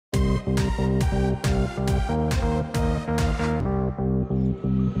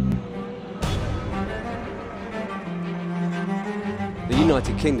The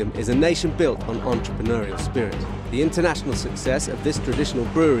United Kingdom is a nation built on entrepreneurial spirit. The international success of this traditional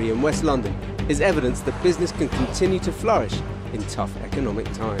brewery in West London is evidence that business can continue to flourish in tough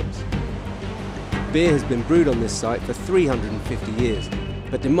economic times. Beer has been brewed on this site for 350 years,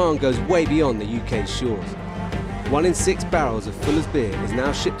 but demand goes way beyond the UK's shores. 1 in 6 barrels of Fuller's beer is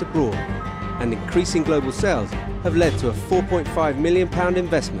now shipped abroad, and increasing global sales have led to a £4.5 million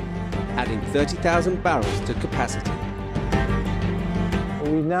investment, adding 30,000 barrels to capacity.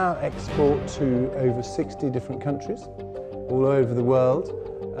 We now export to over 60 different countries all over the world,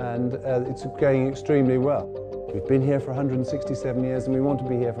 and it's going extremely well. We've been here for 167 years and we want to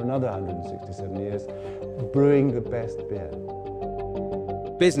be here for another 167 years, brewing the best beer.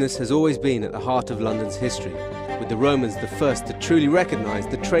 Business has always been at the heart of London's history, with the Romans the first to truly recognise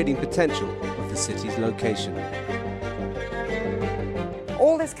the trading potential of the city's location.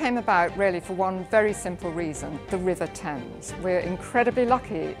 All this came about really for one very simple reason, the River Thames. We're incredibly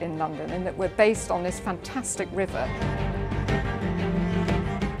lucky in London in that we're based on this fantastic river.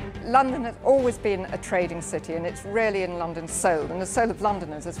 London has always been a trading city, and it's really in London's soul, and the soul of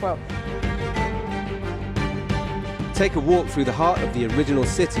Londoners as well. Take a walk through the heart of the original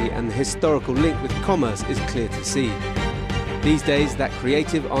city and the historical link with commerce is clear to see. These days, that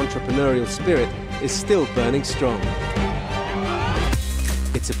creative entrepreneurial spirit is still burning strong.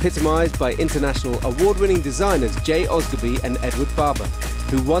 It's epitomised by international award-winning designers Jay Osgerby and Edward Barber,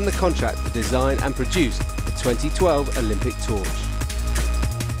 who won the contract to design and produce the 2012 Olympic torch.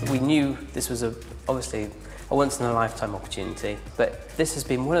 We knew this was obviously a once-in-a-lifetime opportunity, but this has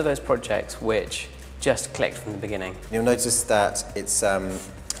been one of those projects which just clicked from the beginning. You'll notice that it's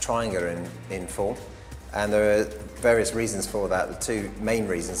triangular in form, and there are various reasons for that. The two main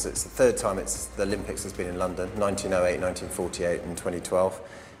reasons: it's the third time the Olympics has been in London, 1908, 1948 and 2012,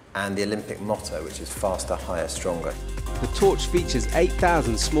 and the Olympic motto, which is faster, higher, stronger. The torch features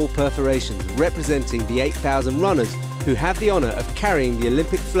 8,000 small perforations representing the 8,000 runners who have the honour of carrying the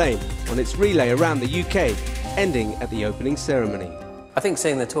Olympic flame on its relay around the UK, ending at the opening ceremony. I think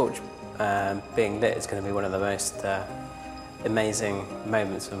seeing the torch being lit is going to be one of the most amazing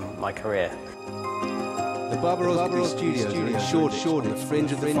moments of my career. The Barber Osgerby Studios are in Shoreditch, on the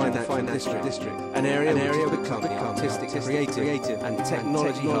fringe of the financial district, an area which has become the artistic, creative and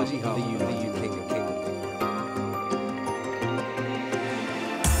technology hub of the United Kingdom.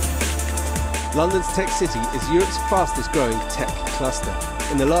 London's Tech City is Europe's fastest growing tech cluster.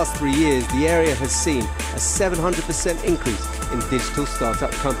 In the last 3 years, the area has seen a 700% increase in digital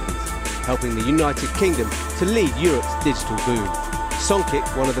startup companies, helping the United Kingdom to lead Europe's digital boom. Songkick,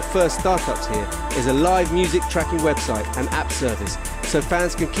 one of the first startups here, is a live music tracking website and app service, so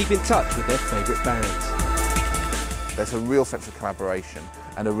fans can keep in touch with their favourite bands. There's a real sense of collaboration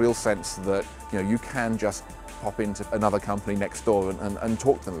and a real sense that you can just pop into another company next door and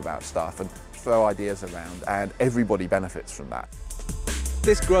talk to them about stuff and throw ideas around, and everybody benefits from that.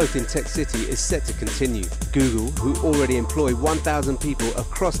 This growth in Tech City is set to continue. Google, who already employ 1,000 people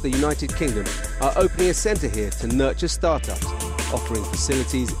across the United Kingdom, are opening a centre here to nurture startups, offering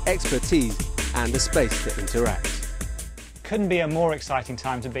facilities, expertise and a space to interact. Couldn't be a more exciting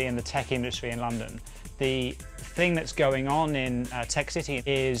time to be in the tech industry in London. The thing that's going on in Tech City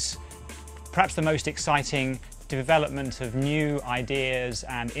is perhaps the most exciting development of new ideas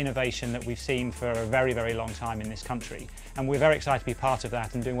and innovation that we've seen for a very, very long time in this country. And we're very excited to be part of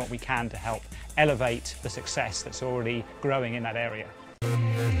that and doing what we can to help elevate the success that's already growing in that area.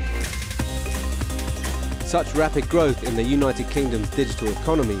 Such rapid growth in the United Kingdom's digital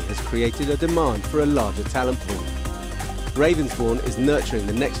economy has created a demand for a larger talent pool. Ravensbourne is nurturing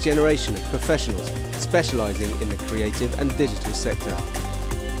the next generation of professionals specialising in the creative and digital sector.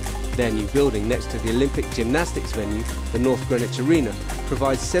 Their new building next to the Olympic gymnastics venue, the North Greenwich Arena,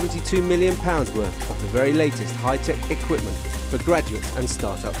 provides £72 million worth of the very latest high-tech equipment for graduates and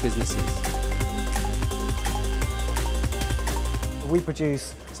start-up businesses. We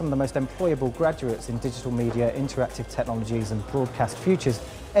produce some of the most employable graduates in digital media, interactive technologies and broadcast futures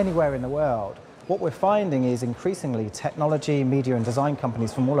anywhere in the world. What we're finding is increasingly technology, media and design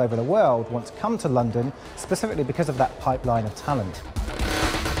companies from all over the world want to come to London specifically because of that pipeline of talent.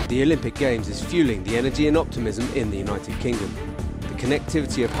 The Olympic Games is fueling the energy and optimism in the United Kingdom. The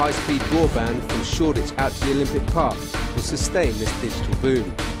connectivity of high-speed broadband from Shoreditch out to the Olympic Park will sustain this digital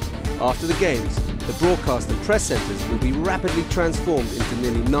boom. After the Games, the broadcast and press centres will be rapidly transformed into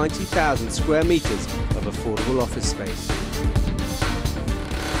nearly 90,000 square metres of affordable office space.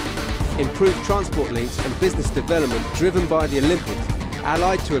 Improved transport links and business development driven by the Olympics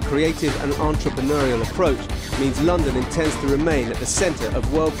allied to a creative and entrepreneurial approach, means London intends to remain at the centre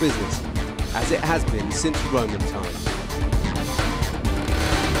of world business, as it has been since Roman times.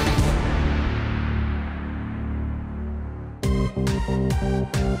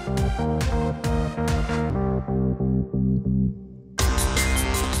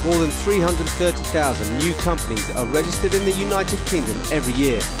 More than 330,000 new companies are registered in the United Kingdom every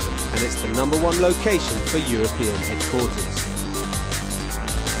year, and it's the #1 location for European headquarters.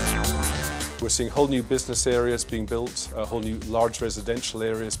 We're seeing whole new business areas being built, whole new large residential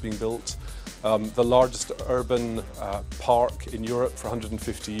areas being built, the largest urban park in Europe for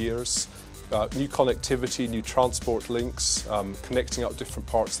 150 years, new connectivity, new transport links, connecting up different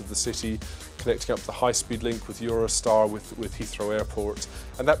parts of the city, connecting up the high-speed link with Eurostar, with Heathrow Airport,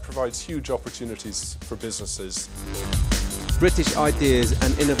 and that provides huge opportunities for businesses. British ideas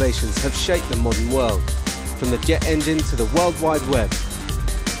and innovations have shaped the modern world, from the jet engine to the World Wide Web.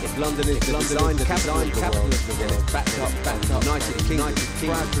 If London is the design capital of the world, then it's backed up United Kingdom,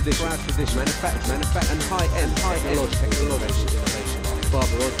 proud tradition, manufacturing and high-end technological innovation.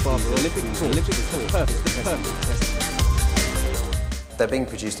 Barbara Olympic torch, perfect. They're being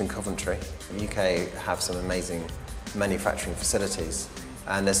produced in Coventry. The UK have some amazing manufacturing facilities,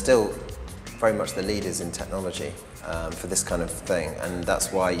 and they're still very much the leaders in technology for this kind of thing, and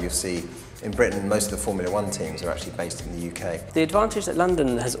that's why you see in Britain most of the Formula One teams are actually based in the UK. The advantage that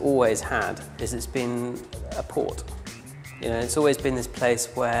London has always had is it's been a port. You know, it's always been this place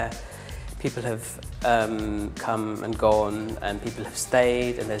where people have come and gone, and people have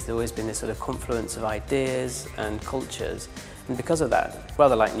stayed, and there's always been this sort of confluence of ideas and cultures. And because of that,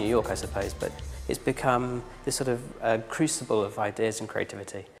 rather like New York, I suppose, but it's become this sort of crucible of ideas and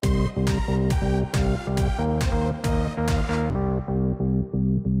creativity.